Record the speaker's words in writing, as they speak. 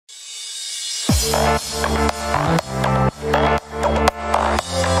Hi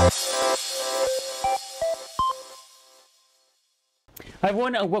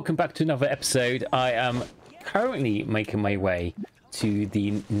everyone, and welcome back to another episode. I am currently making my way to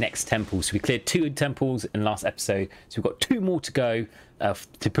the next temple. So we cleared 2 temples in the last episode, so we've got 2 more to go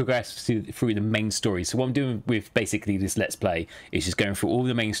to progress through the main story. So what I'm doing with basically this Let's Play is just going through all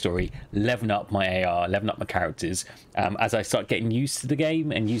the main story, leveling up my AR, leveling up my characters. As I start getting used to the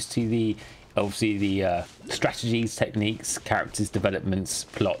game and used to the obviously the strategies, techniques, characters, developments,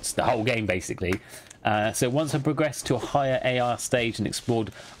 plots, the whole game basically. So once I progressed to a higher AR stage and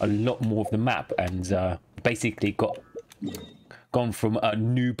explored a lot more of the map and basically gone from a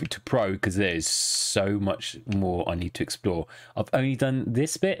noob to pro, because there's so much more I need to explore. I've only done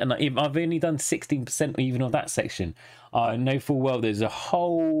this bit and I've only done 16% even of that section. I know full well there's a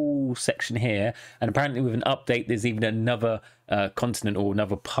whole section here, and apparently with an update there's even another continent or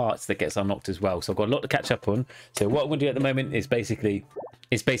another part that gets unlocked as well. So I've got a lot to catch up on. So what I'm going to do at the moment is basically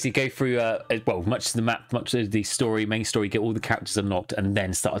go through well, much of the map, much of the story, main story, get all the characters unlocked, and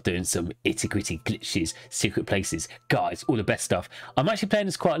then start doing some itty-gritty glitches, secret places, guys, all the best stuff. I'm actually playing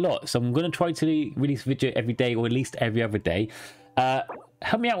this quite a lot, so I'm going to try to release a video every day, or at least every other day.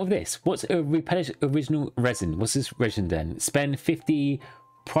 Help me out with this. What's a replenish original resin? What's this resin then? Spend 50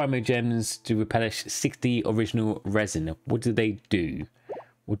 primo gems to replenish 60 original resin. What do they do?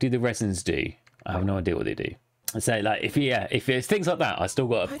 What do the resins do? I have no idea what they do. So like if it's things like that, I still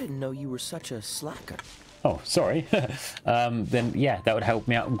got I didn't know you were such a slacker. Oh, sorry. Then yeah, that would help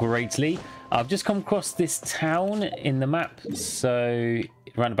me out greatly. I've just come across this town in the map, so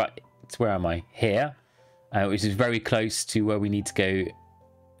around about, where am I? Here, which is very close to where we need to go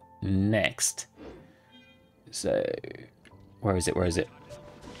next. So where is it? Where is it?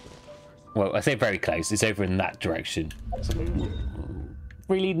 Well, I say very close. It's over in that direction. So,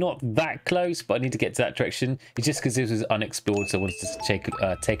 really not that close, but I need to get to that direction. It's just because this was unexplored, so I wanted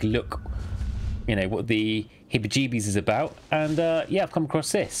to take a look, you know, what the heebie-jeebies is about. And yeah, I've come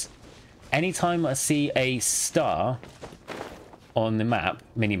across this. Anytime I see a star on the map,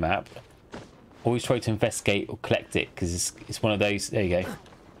 mini-map, always try to investigate or collect it, because it's one of those. There you go.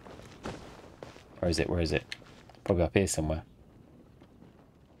 Where is it? Where is it? Probably up here somewhere.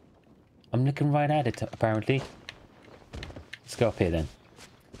 I'm looking right at it, apparently. Let's go up here then.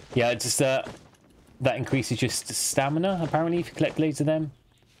 Yeah, just that increases just stamina, apparently, if you collect loads of them.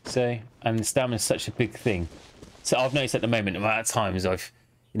 So, and the stamina is such a big thing. So I've noticed at the moment, amount of times I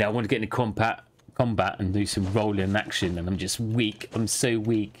want to get into combat and do some rolling action, and I'm just weak. I'm so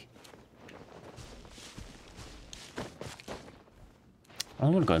weak. I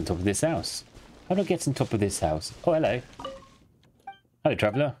want to go on top of this house. How do I get on top of this house? Oh, hello. Hello,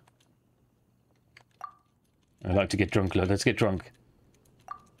 traveller. I'd like to get drunk, lad. Let's get drunk.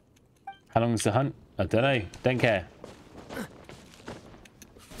 How long is the hunt? I don't know. Don't care.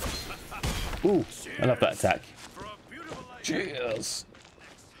 Ooh, I love that attack. Cheers.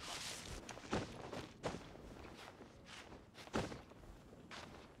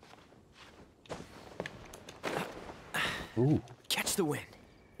 Ooh. Catch the wind.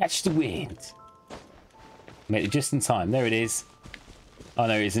 Catch the wind. Made it just in time. There it is. Oh,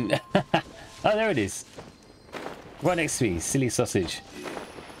 no, it isn't. Oh, there it is. Right next to me. Silly sausage.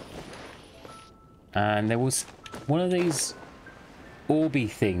 And there was one of these orby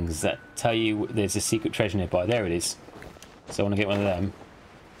things that tell you there's a secret treasure nearby. There it is. So I want to get one of them.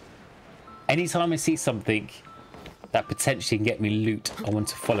 Anytime I see something that potentially can get me loot, I want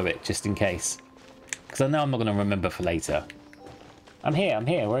to follow it just in case. Because I know I'm not going to remember for later. I'm here, I'm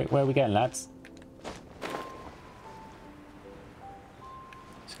here. Where are we going, lads?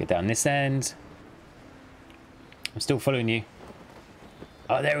 Let's get down this end. I'm still following you.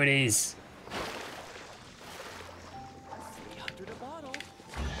 Oh, there it is.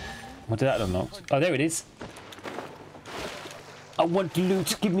 What did that unlock? Oh, there it is. I want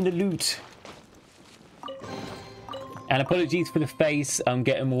loot. Give me the loot. And apologies for the face. I'm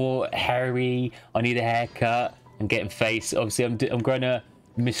getting more hairy. I need a haircut. I'm getting face. Obviously, I'm growing a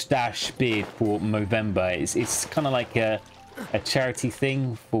moustache beard for Movember. It's kind of like a charity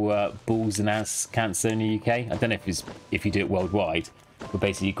thing for balls and ass cancer in the UK. I don't know if you do it worldwide, but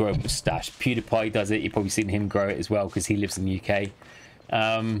basically you grow a moustache. PewDiePie does it. You've probably seen him grow it as well because he lives in the UK.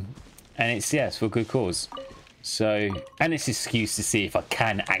 And it's for a good cause. So, and it's an excuse to see if I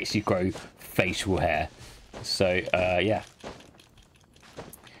can actually grow facial hair. So yeah,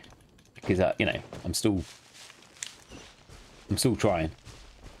 because you know, I'm still trying.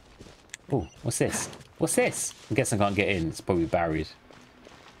 Oh, what's this? What's this? I guess I can't get in. It's probably buried.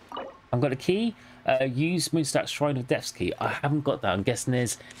 I've got a key. Use Moonstack Shrine of Death's key. I haven't got that. I'm guessing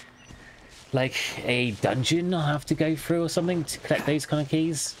there's like a dungeon I'll have to go through or something to collect those kind of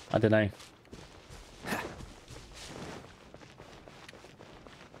keys. I don't know.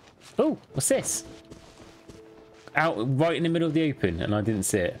 Oh, what's this? Out right in the middle of the open, and I didn't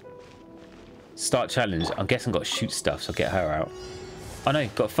see it. Start challenge. I'm guessing I've got to shoot stuff, so I'll get her out. Oh no,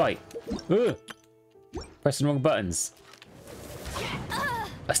 got to fight. Ugh. Pressing the wrong buttons.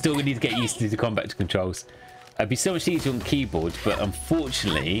 I still need to get used to the combat controls. It'd be so much easier on the keyboard, but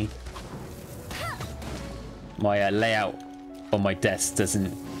unfortunately, my layout on my desk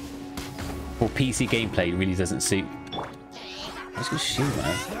doesn't, for PC gameplay, really doesn't suit. I was gonna shoot,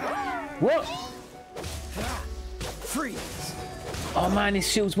 man. What? Freeze. Oh man, his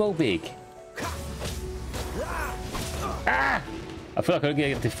shield's well big. Ah! I feel like I'm gonna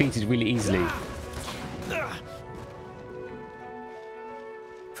get defeated really easily.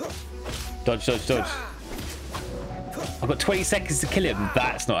 Dodge, dodge, dodge. I've got 20 seconds to kill him.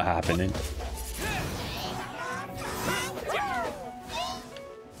 That's not happening.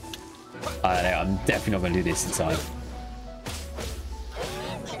 I don't know, I'm definitely not going to do this in time.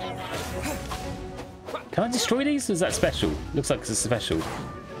 Can I destroy these? Or is that special? Looks like it's a special.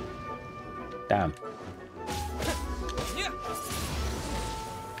 Damn.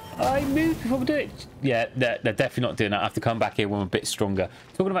 I moved before we do it. Yeah, they're definitely not doing that. I have to come back here when I'm a bit stronger.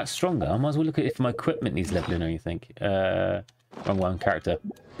 Talking about stronger, I might as well look at if my equipment needs leveling or anything. Wrong one, character.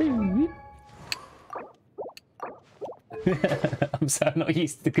 I'm not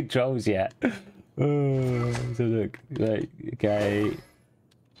used to the controls yet. Oh, so look, right, okay.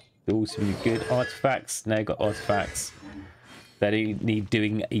 Also really good artifacts. Now got artifacts. They don't need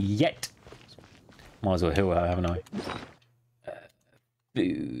doing yet. Might as well heal her, haven't I?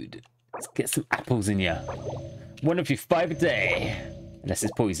 Food. Let's get some apples in ya. One of you 5 a day. Unless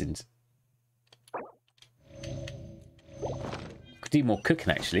it's poisoned. Could do more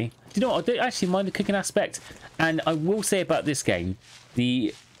cooking actually. Do you know what? I don't actually mind the cooking aspect. And I will say about this game,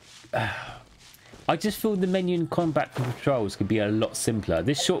 I just feel the menu and combat controls could be a lot simpler.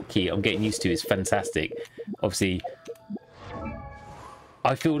 This short key I'm getting used to is fantastic. Obviously,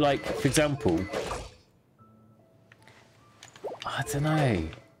 I feel like, for example, I don't know,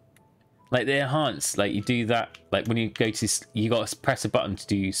 like the enhance, like you do that, like when you go to, you got to press a button to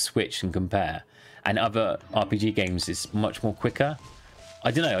do switch and compare, and other RPG games is much more quicker.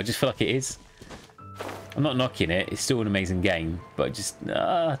 I don't know, I just feel like it is. I'm not knocking it, it's still an amazing game, but I just,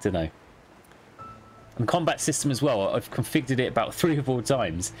 I don't know. And combat system as well, I've configured it about 3 or 4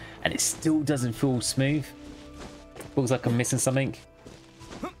 times, and it still doesn't feel smooth. It feels like I'm missing something.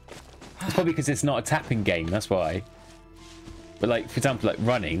 It's probably because it's not a tapping game, that's why. But like, for example, like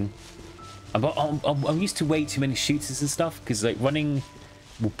running, I'm used to way too many shooters and stuff, because like running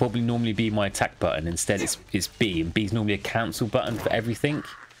will probably normally be my attack button. Instead it's B, and B is normally a cancel button for everything.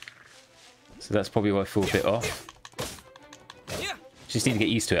 So that's probably why I feel a bit off. Just need to get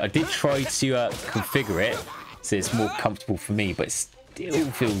used to it. I did try to configure it so it's more comfortable for me, but it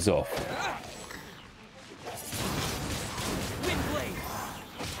still feels off.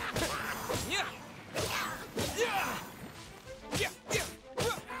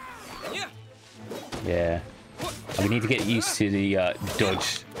 Yeah, we need to get used to the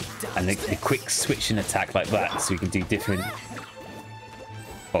dodge and the quick switching attack like that, so we can do different.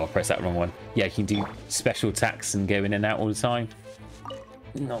 Oh, I pressed that wrong one. Yeah, you can do special attacks and go in and out all the time.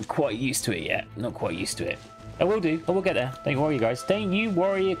 Not quite used to it yet. Not quite used to it. I will do. I will get there. Don't worry, guys. Don't you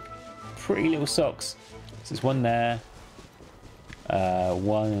worry, pretty little socks. So there's one there.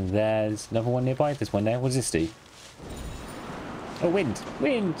 One there. There's another one nearby. There's one there. What does this do? Oh, wind.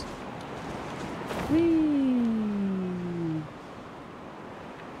 Wind. Whee!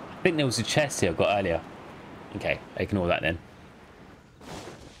 I think there was a chest here I got earlier. Okay, ignore that then.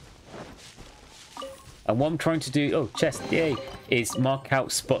 And what I'm trying to do, oh, chest, yay, is mark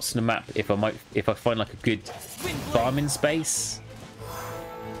out spots on the map if I find like a good farming space.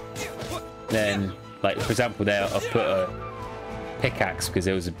 Then, like for example, there I've put a pickaxe because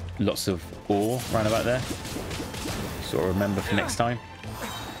there was lots of ore around about there. Sort of remember for next time.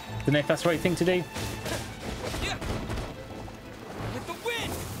 Don't know if that's the right thing to do.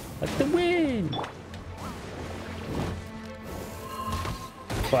 Like the wind.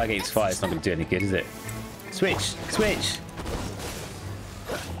 Fire against fire is not going to do any good, is it? Switch! Switch!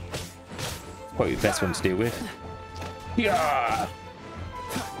 Probably the best one to deal with. Yeah!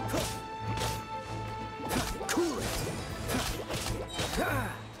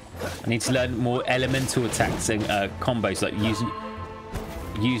 I need to learn more elemental attacks and combos, like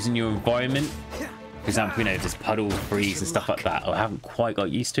using your environment. For example, you know, there's puddles, breeze and stuff like that. I haven't quite got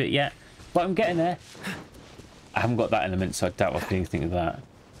used to it yet, but I'm getting there. I haven't got that element, so I doubt I'll do anything with that.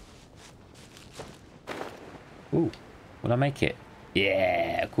 Ooh, will I make it?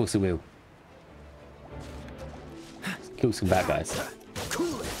 Yeah, of course I will. Kill some bad guys.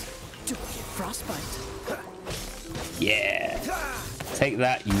 Cool it. Do I get frostbite? Yeah. Take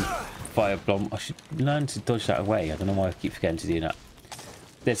that, you fire bomb. I should learn to dodge that away. I don't know why I keep forgetting to do that.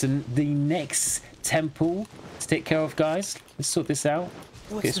 There's the next temple to take care of, guys. Let's sort this out.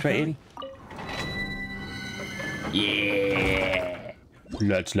 Get straight in. Yeah.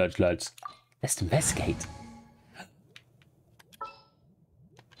 Lads. Let's investigate.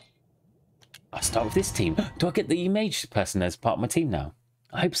 I'll start with this team. Do I get the mage person as part of my team now?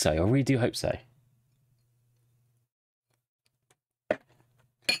 I hope so. I really do hope so.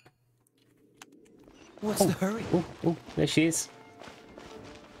 What's the hurry? Oh, there she is.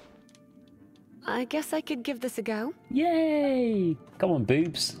 I guess I could give this a go. Yay! Come on,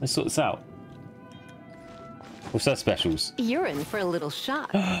 boobs. Let's sort this out. What's her specials? You're in for a little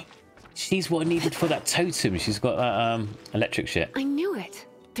shock. She's what I needed for that totem. She's got that electric shit. I knew it.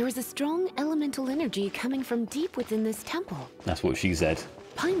 There is a strong elemental energy coming from deep within this temple. That's what she said.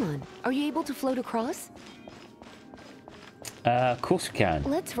 Paimon, are you able to float across? Of course we can.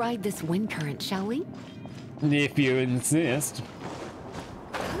 Let's ride this wind current, shall we? If you insist.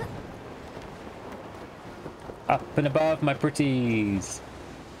 Up and above, my pretties.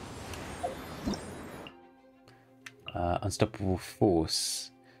 Unstoppable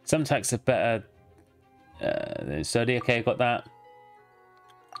force. Some attacks are better than sturdy. Okay, got that.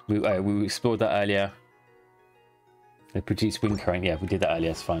 We explored that earlier. They produce wind current. Yeah, we did that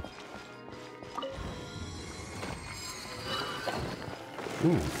earlier. It's fine.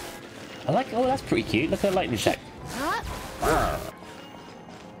 Ooh. I like. Oh, that's pretty cute. Look at the lightning attack.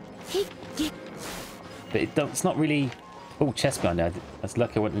 But it's not really. Oh, chest behind there. That's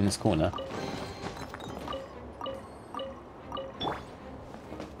lucky I went in this corner.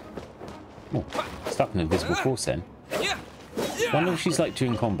 Oh, stuck in invisible force then. Wonder if she's like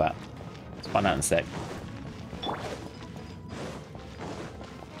during combat. Let's find out in a sec.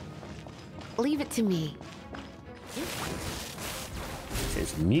 Leave it to me. It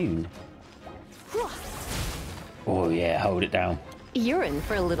says immune. Oh yeah, hold it down. You're in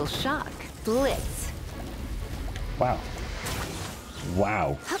for a little shock. Blitz. Wow.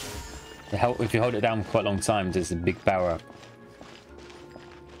 Wow. If you hold it down for quite a long time, there's a big power up.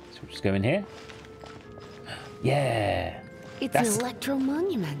 So we'll just go in here. Yeah. It's an electro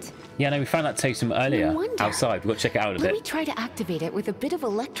monument. Yeah, no, we found that totem earlier outside. We've got to check it out a bit. Let me try to activate it with a bit of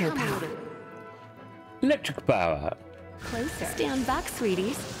electro power. Electric power. Closer. Stand back,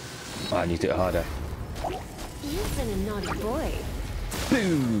 sweeties. Oh, I need to do it harder. You've been a naughty boy.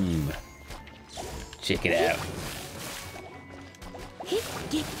 Boom. Check it out. Hip,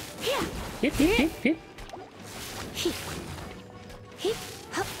 hip, Hip, hip, hip, hip. hip, hip,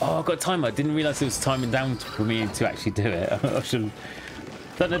 hop. Oh, I got a timer. I didn't realise it was timing down for me to actually do it. I should have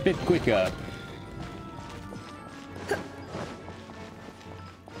done it a bit quicker.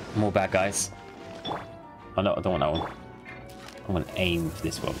 More bad guys. Oh no, I don't want that one. I want to aim for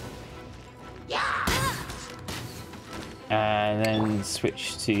this one. And then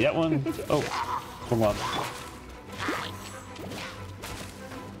switch to that one. Oh, wrong one.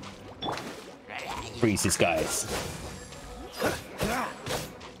 Freeze this, guys.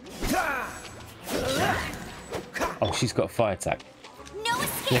 Oh, she's got a fire attack. No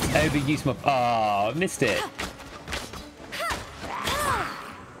escape. Let's overuse my... Oh, I missed it.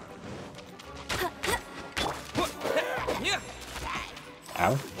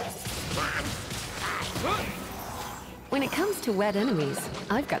 Ow. When it comes to wet enemies,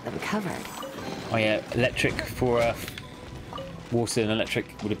 I've got them covered. Oh yeah, electric for water and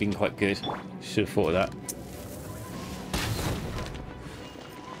electric would have been quite good. Should have thought of that.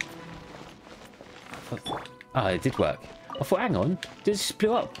 Ah, it did work. I thought, hang on, did it just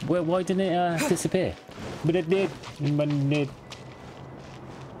blew up? Why didn't it disappear? But it did. But it did.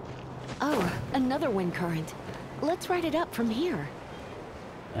 Oh, another wind current. Let's ride it up from here.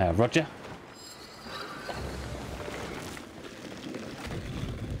 Roger.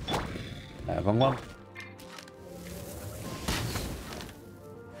 Wrong one.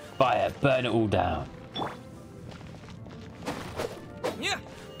 Fire, burn it all down.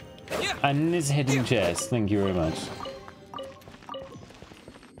 And this hidden chest, thank you very much.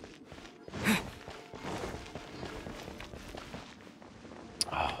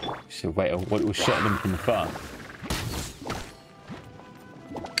 Oh, should wait on what was shot them from afar.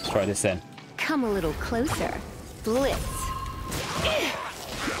 Let's try this then. Come a little closer. Blitz.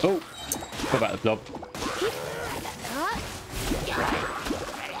 Oh, what about the blob?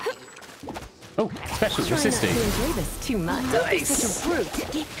 Oh, special. Try What's this not do? to enjoy this too much. Don't be Nice. such a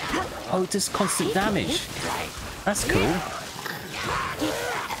brute. Oh, it does constant damage. That's cool.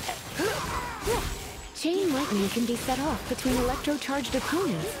 Chain lightning can be set off between electro-charged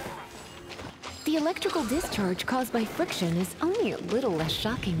opponents. The electrical discharge caused by friction is only a little less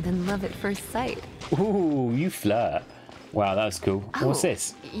shocking than love at first sight. Ooh, you flirt. Wow, that was cool. What's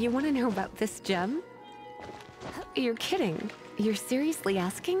this? You want to know about this gem? You're kidding. You're seriously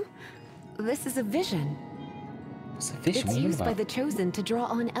asking? This is a vision. What's a vision? It's What are you used by about? the Chosen to draw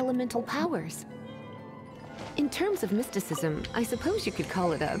on elemental powers. In terms of mysticism, I suppose you could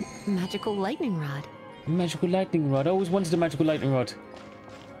call it a magical lightning rod. Magical lightning rod. I always wanted a magical lightning rod.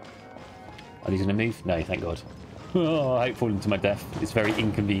 Are these going to move? No, thank God. Oh, I hate falling to my death. It's very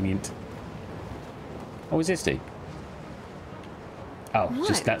inconvenient. What was this do? Oh, What?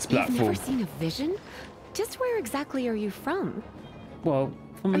 just that You've never platform. seen a vision? Just where exactly are you from? Well,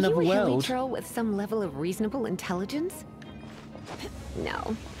 from Are you another a hilly world. troll with some level of reasonable intelligence?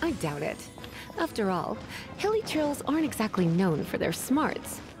 No, I doubt it. After all, hilly trolls aren't exactly known for their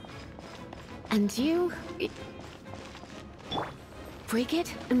smarts. And you... break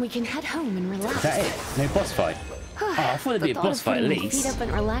it, and we can head home and relax. Is that it? No boss fight? Oh, I thought there'd be a The thought boss of fight at putting my least. feet up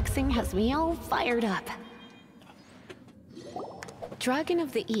and relaxing has me all fired up. Dragon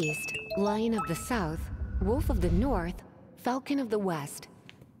of the East, Lion of the South, Wolf of the North, Falcon of the West.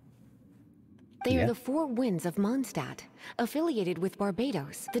 They Yeah. are the four winds of Mondstadt, affiliated with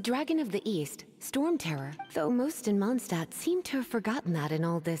Barbados, the Dragon of the East, Storm Terror, though most in Mondstadt seem to have forgotten that in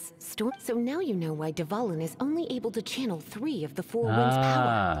all this storm. So now you know why Dvalin is only able to channel 3 of the four winds'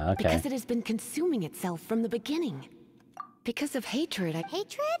 power. Okay. Because it has been consuming itself from the beginning. Because of hatred,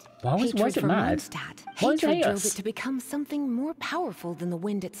 Hatred? Why is hatred it for mad? Mondstadt. Why does it Hatred hate drove us? it to become something more powerful than the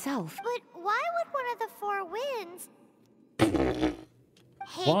wind itself. But why would one of the four winds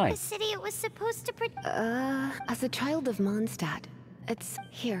hate Why? the city it was supposed to protect? As a child of Mondstadt, it's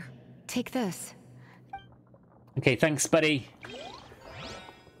here. Take this. Okay, thanks, buddy.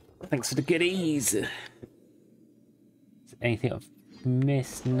 Thanks for the goodies. Is anything I've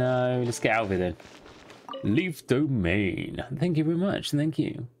missed? No. Let's get out of here then. Leave domain. Thank you very much. Thank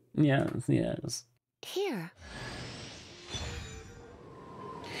you. Yes, yes. Here.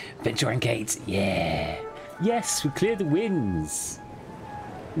 Venture and Gates. Yeah. Yes, we cleared the wins.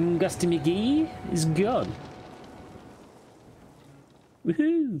 Gusty McGee is gone.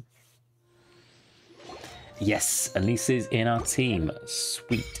 Woohoo. Yes, and Lisa's in our team.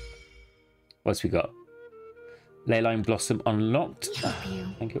 Sweet. What's we got? Leyline Blossom unlocked. Help you.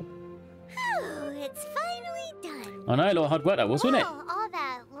 Thank you. Oh, it's finally done. I know, a lot of hard work that was, wasn't it? Oh, all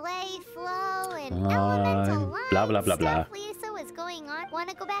that lay flow and Oh, elemental line blah, blah, blah, blah. stuff Lisa was going on. Want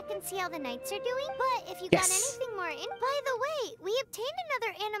to go back and see how the knights are doing? But if you Yes. got anything more in... By the way, we obtained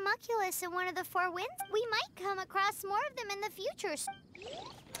another animalculus in one of the four winds. We might come across more of them in the future.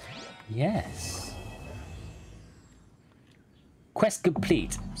 Yes. Quest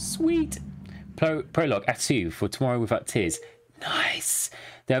complete. Sweet. Prologue Act 2 for Tomorrow Without Tears. Nice.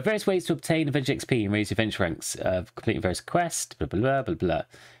 There are various ways to obtain Adventure XP and raise your adventure ranks. Completing various quests. Blah, blah, blah, blah, blah.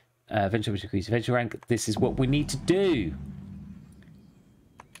 Adventure which increases adventure rank. This is what we need to do.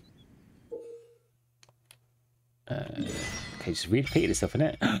 Okay, just repeat itself,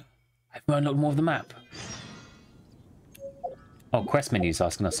 innit? I've unlocked more of the map. Oh, quest menu's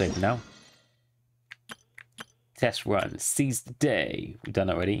asking us to open now. Test run. Seize the day. We've done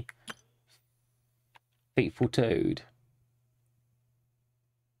that already. Fateful Toad.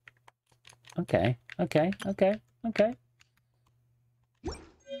 Okay, okay, okay, okay.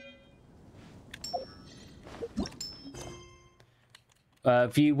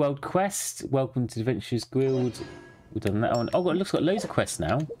 View World Quest. Welcome to the Adventurers Guild. We've done that one. Oh, it looks like loads of quests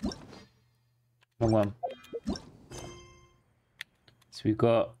now. Wrong one. So we've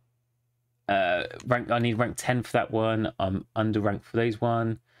got rank. I need rank 10 for that one. I'm under rank for those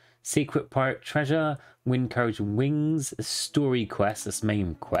one. Secret Pirate Treasure, Wind, Courage and Wings, a story quest, that's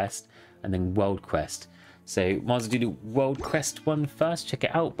main quest, and then World Quest. So might as well do the World Quest one first, check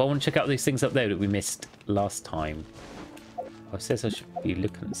it out. But I want to check out those things up there that we missed last time. Oh, it says I should be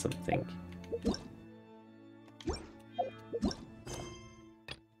looking at something.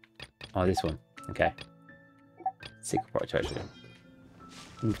 Oh, this one. Okay. Secret Pirate Treasure.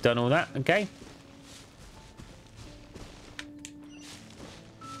 We've done all that, okay.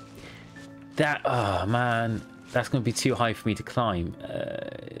 That, oh man, that's going to be too high for me to climb.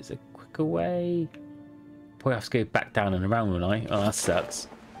 Is a quicker way? Probably have to go back down and around, won't I? Oh, that sucks.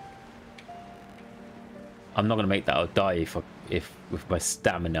 I'm not going to make that. I'll die if with my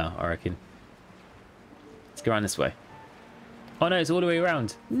stamina, I reckon. Let's go around this way. Oh no, it's all the way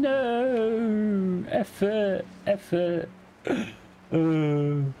around. No! Effort! Effort!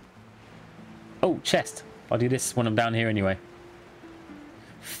 Oh, chest. I'll do this when I'm down here anyway.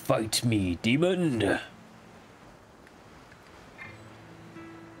 Fight me, demon!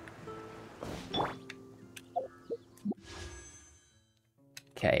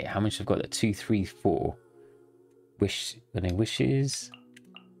 Okay, how much I've got? 2, 3, 4. Wish, any wishes?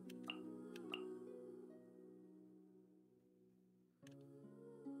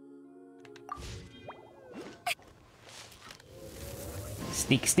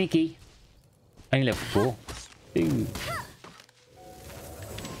 Sneak, sneaky. Only level 4. Ooh.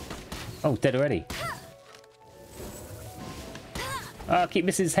 Oh, dead already. Oh, I keep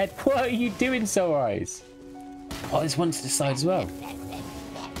missing his head. What are you doing, Soulrise? Oh, there's one to the side as well.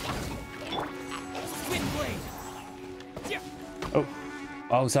 Oh,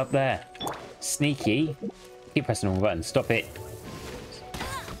 I was up there. Sneaky. Keep pressing all the buttons. Stop it.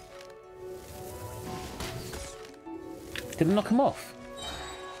 Did I knock him off?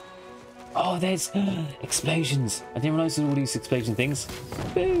 Oh, there's explosions. I didn't realize there were all these explosion things.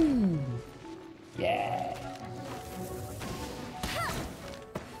 Boom. Yeah.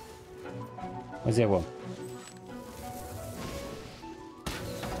 Where's the other one?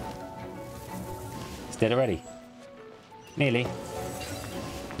 It's dead already. Nearly.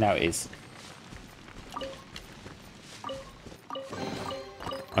 Now it is.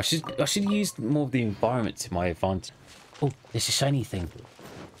 I should use more of the environment to my advantage. Oh, there's a shiny thing.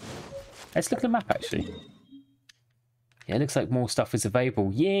 Let's look at the map actually. Yeah, it looks like more stuff is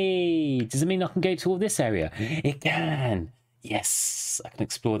available. Yay! Does it mean I can go to all this area? It can. Yes, I can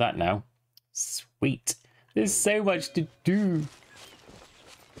explore that now. Sweet. There's so much to do.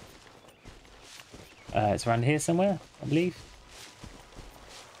 It's around here somewhere, I believe.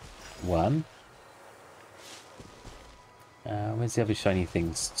 1. Where's the other shiny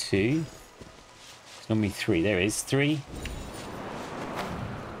things? 2. It's normally 3. There it is. 3.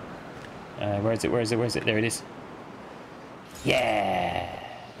 Where is it? Where is it? Where is it? There it is. Yeah.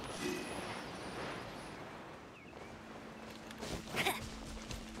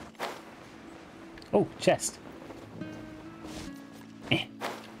 Oh, chest. Eh.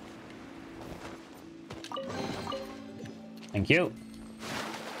 Thank you.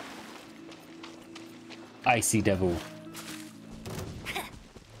 Icy devil.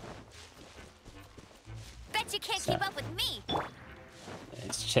 Bet you can't keep up with me.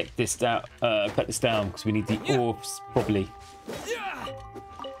 Let's check this down. Cut this down because we need the orbs probably.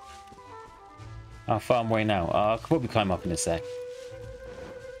 How far am I away now? I could probably climb up in a sec.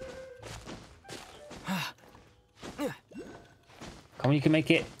 Come on, you can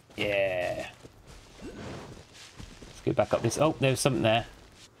make it. Yeah. Let's go back up this. Oh, there's something there.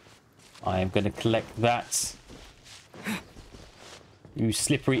 I am going to collect that. You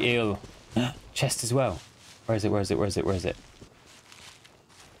slippery eel. Chest as well. Where is it? Where is it? Where is it? Where is it?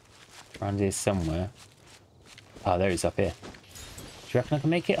 Around here somewhere. Oh, there it is up here. Do you reckon I can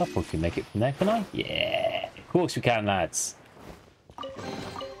make it up or can I make it from there? Can I? Yeah. Of course we can, lads.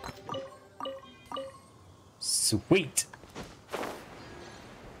 Sweet.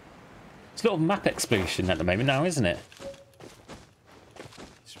 It's a lot of map exploration at the moment now, isn't it?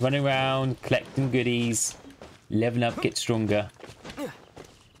 Just running around, collecting goodies, leveling up, get stronger.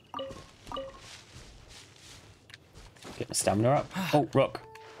 Get my stamina up. Oh, rock.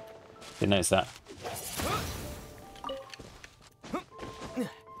 Didn't notice that.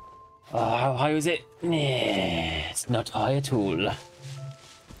 Oh, how high was it? Yeah, it's not high at all.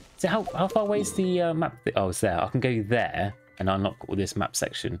 So how far away is the map? Oh, it's there. I can go there and unlock all this map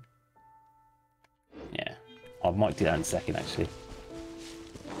section. Yeah, I might do that in a second, actually.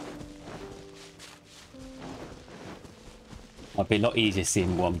 Might be a lot easier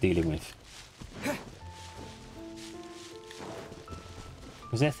seeing what I'm dealing with.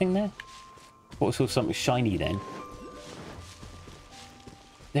 Was there a thing there? Thought I saw something shiny then.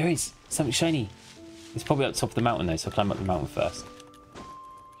 There is something shiny. It's probably up the top of the mountain though, so I'll climb up the mountain first.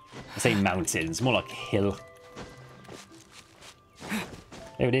 I say mountains, more like a hill.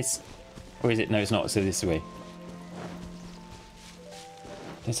 There it is. Or is it? No, it's not. So this way.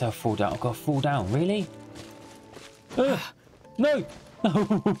 That's how I fall down. I've got to fall down. Really? No! No!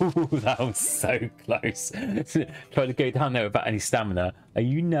 That was so close. Trying to go down there without any stamina. Are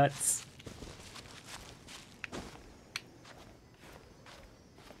you nuts?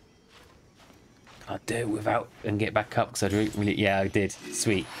 I'll do it without and get back up because I don't really. Yeah, I did.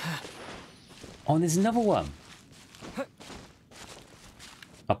 Sweet. Oh, and there's another one.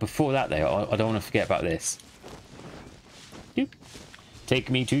 Oh, before that, though, I don't want to forget about this. Doop. Take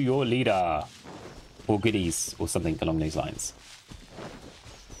me to your leader. Or goodies, or something along those lines.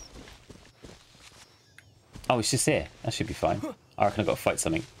 Oh, it's just here. That should be fine. I reckon I've got to fight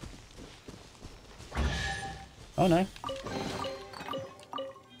something. Oh, no.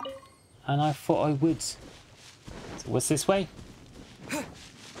 And I thought I would. So what's this way?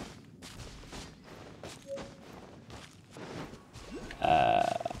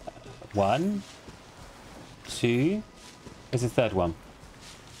 One. Two. Where's the third one?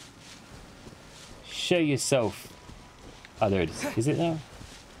 Show yourself. Oh, there it is. Is it there?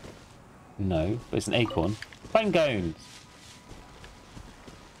 No, but it's an acorn. Fangones!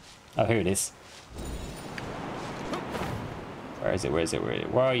 Oh, here it is. Where is it? Where is it? Where is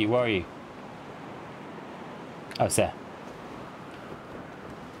it? Where are you? Where are you? Oh, it's there.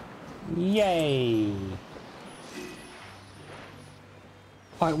 Yay!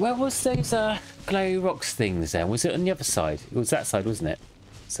 Alright, where was those glow rocks things then? Was it on the other side? It was that side, wasn't it?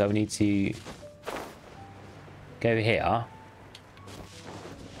 So we need to go here.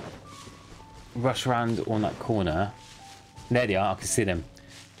 Rush around on that corner. There they are, I can see them.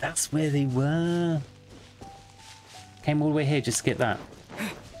 That's where they were. Came all the way here just to get that.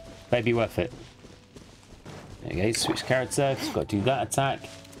 Better be worth it. There you go, switch character. Just got to do that attack.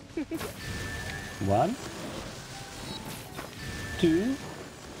 1, 2,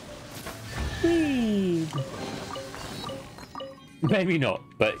 3. Maybe not,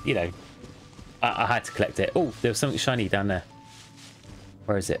 but you know, I had to collect it. Oh, there was something shiny down there.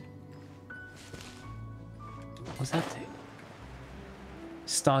 Where is it? What's that do?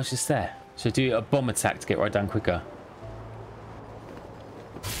 Star's just there. Should I do a bomb attack to get right down quicker?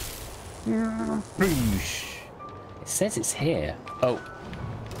 Boosh. It says it's here. Oh.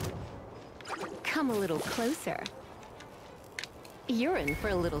 Come a little closer. You're in for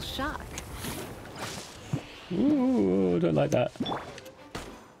a little shock. Ooh, I don't like that. No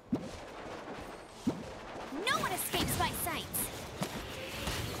one escapes my sight.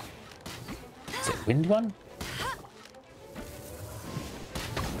 Is it wind one?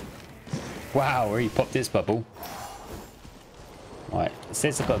 Wow, where he popped this bubble. Right, it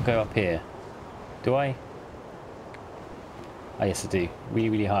says I've got to go up here. Do I? Oh, yes, I do. Really,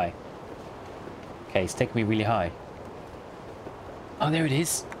 really high. Okay, it's taking me really high. Oh, there it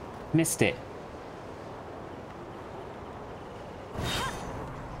is. Missed it.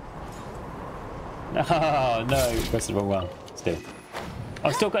 Oh, no. Pressed the wrong one. Still.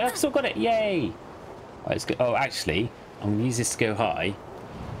 I've still got it. Yay. Right, let's go. Oh, actually, I'm going to use this to go high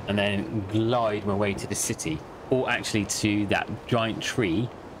and then glide my way to the city. Or actually to that giant tree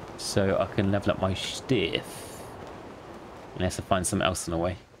so I can level up my stiff. Unless I find something else on the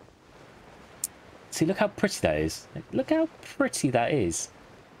way. See, look how pretty that is. Look how pretty that is.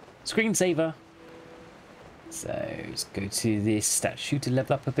 Screensaver. So let's go to this statue to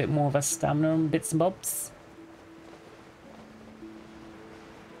level up a bit more of our stamina and bits and bobs.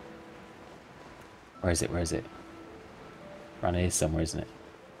 Where is it? Where is it? Around here somewhere, isn't it?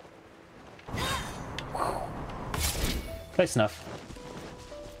 Close enough.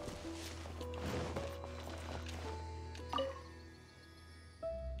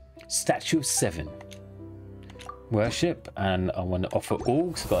 Statue of 7. Worship, and I want to offer all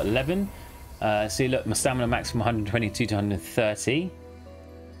because I've got 11. See, look, my stamina max from 122 to 130.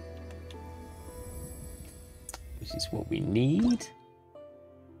 Which is what we need.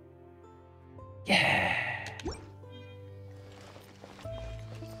 Yeah.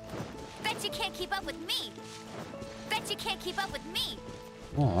 Bet you can't keep up with me. Bet you can't keep up with me.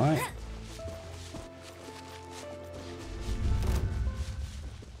 All right.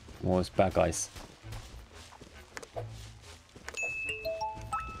 More bad guys.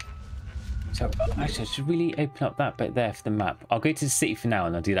 So actually, I should really open up that bit there for the map. I'll go to the city for now,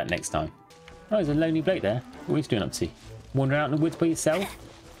 and I'll do that next time. Oh, there's a lonely bloke there. What are you doing up to? Wandering out in the woods by yourself?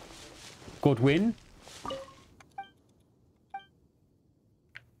 Godwin?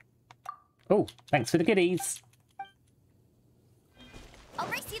 Oh, thanks for the goodies. I'll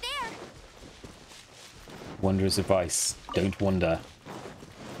race you there. Wanderer's advice. Don't wander.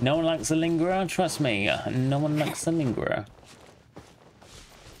 No one likes a lingerer, trust me. No one likes a lingerer.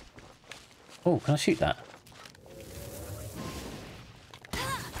 Oh, can I shoot that?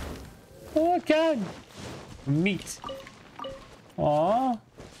 Oh, I can! Meat. Aww.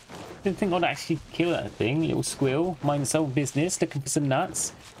 Didn't think I'd actually kill that thing. Little squirrel. Mind its own business. Looking for some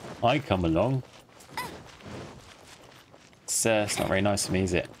nuts. I come along. It's not very nice of me,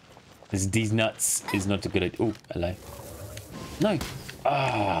 is it? These nuts is not a good idea. Oh, hello. No.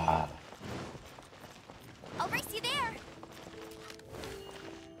 Ah. I'll race you there.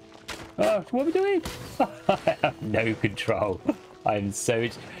 Oh, what are we doing? I have no control. I'm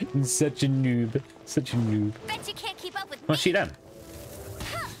such a noob. Such a noob. Bet you can't keep up with me. I'll shoot them.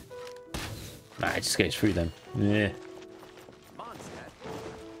 Nah, it just goes through them. Yeah.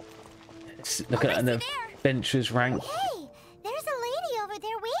 Let's look at the adventurers rank. Hey, there's a lady over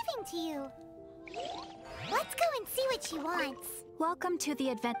there waving to you. Let's go and see what she wants. Welcome to the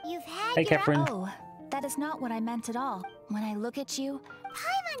event. You've had Hey, your Catherine. Oh, that is not what I meant at all. When I look at you,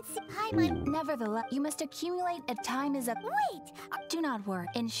 Paimon. nevertheless, you must accumulate a time is up. Wait, Do not worry.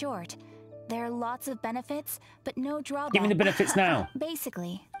 In short, there are lots of benefits, but no drawbacks. Give me the benefits now.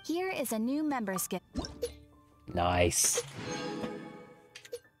 Basically, here is a new member's gift. Nice.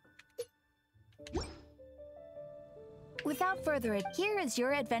 Without further ado, here is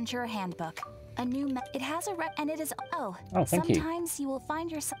your adventurer handbook. A new it has a and it is Oh, thank you. sometimes you will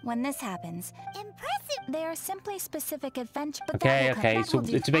find yourself when this happens. impressive. They are simply specific adventure. But Okay, that will okay. that So will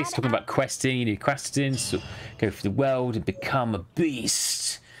do. it's basically Add talking about questing. You need questing, so go through the world and become a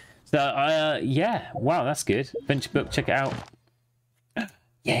beast. So, yeah. Wow, that's good. Adventure book. Check it out.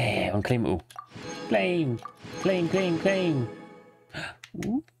 Yeah, unclaim it all. Claim, claim, claim, claim.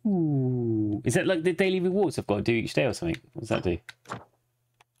 Ooh. Is that like the daily rewards I've got to do each day or something? What does that do?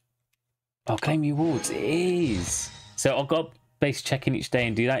 Oh, claim rewards. It is. So I've got base check-in each day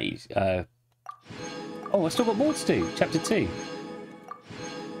and do that each. Oh, I still got more to do. Chapter 2.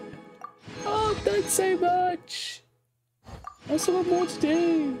 Oh, I've done so much. I still got more to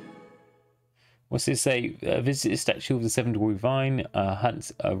do. What's this say? Visit a statue of the Seven Dwarf Vine.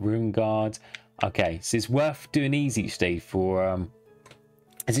 Hunt a ruin guard. Okay, so it's worth doing these each day for.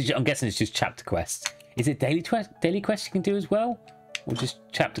 I'm guessing it's just chapter quests. Is it daily quests you can do as well, or just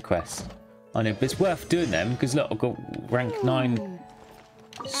chapter quests? I know, but it's worth doing them because look, I've got rank 9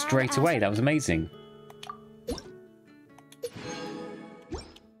 straight away. That was amazing.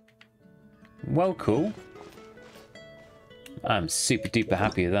 Well, cool. I'm super duper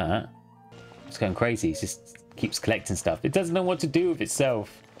happy with that. It's going crazy. It just keeps collecting stuff. It doesn't know what to do with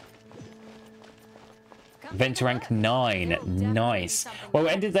itself. Adventure rank 9. Nice. Well, we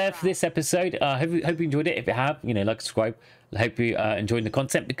ended there for this episode. Hope you enjoyed it. If you have, you know, like, subscribe. I hope you enjoyed the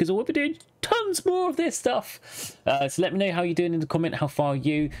content because we'll be doing tons more of this stuff. So let me know how you're doing in the comment. How far are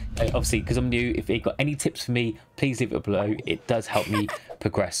you? Obviously, because I'm new, if you've got any tips for me, please leave it below. It does help me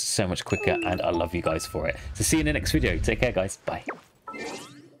progress so much quicker, and I love you guys for it. So see you in the next video. Take care, guys. Bye.